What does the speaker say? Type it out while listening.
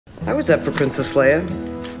I was up for Princess Leia.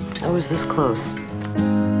 I was this close.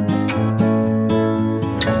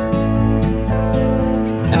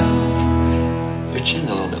 And your chin's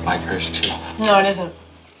a little bit like hers, too. No, it isn't.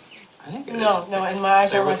 I think it is. No, and my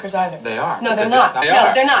eyes aren't like hers either. They are. No, they're not. They No,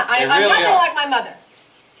 are. they're not. They I'm really nothing are. like my mother.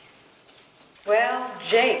 Well,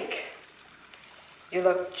 Jake, you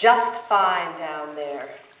look just fine down there,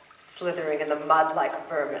 slithering in the mud like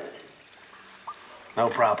vermin. No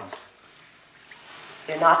problem.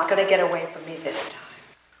 You're not going to get away from me this time.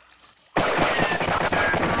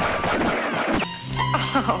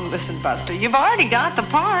 Oh, listen, Buster, you've already got the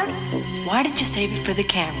part. Why did you save it for the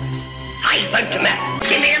cameras? I want the map.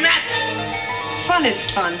 Give me a map. Fun is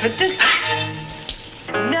fun, but this...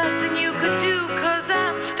 Nothing you could do, 'cause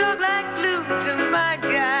I'm stuck like glue to my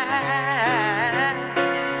guy.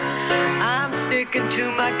 I'm sticking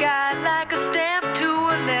to my guy like a stamp to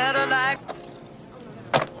a letter, like...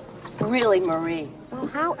 Really, Marie? Well,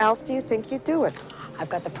 how else do you think you do it? I've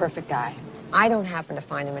got the perfect guy. I don't happen to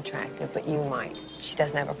find him attractive, but you might. She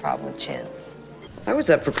doesn't have a problem with chins. I was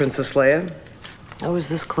up for Princess Leia. I was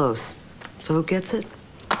this close. So who gets it?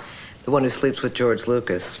 The one who sleeps with George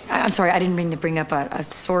Lucas. I'm sorry, I didn't mean to bring up a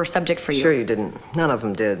sore subject for you. Sure you didn't. None of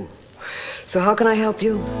them did. So how can I help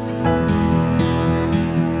you?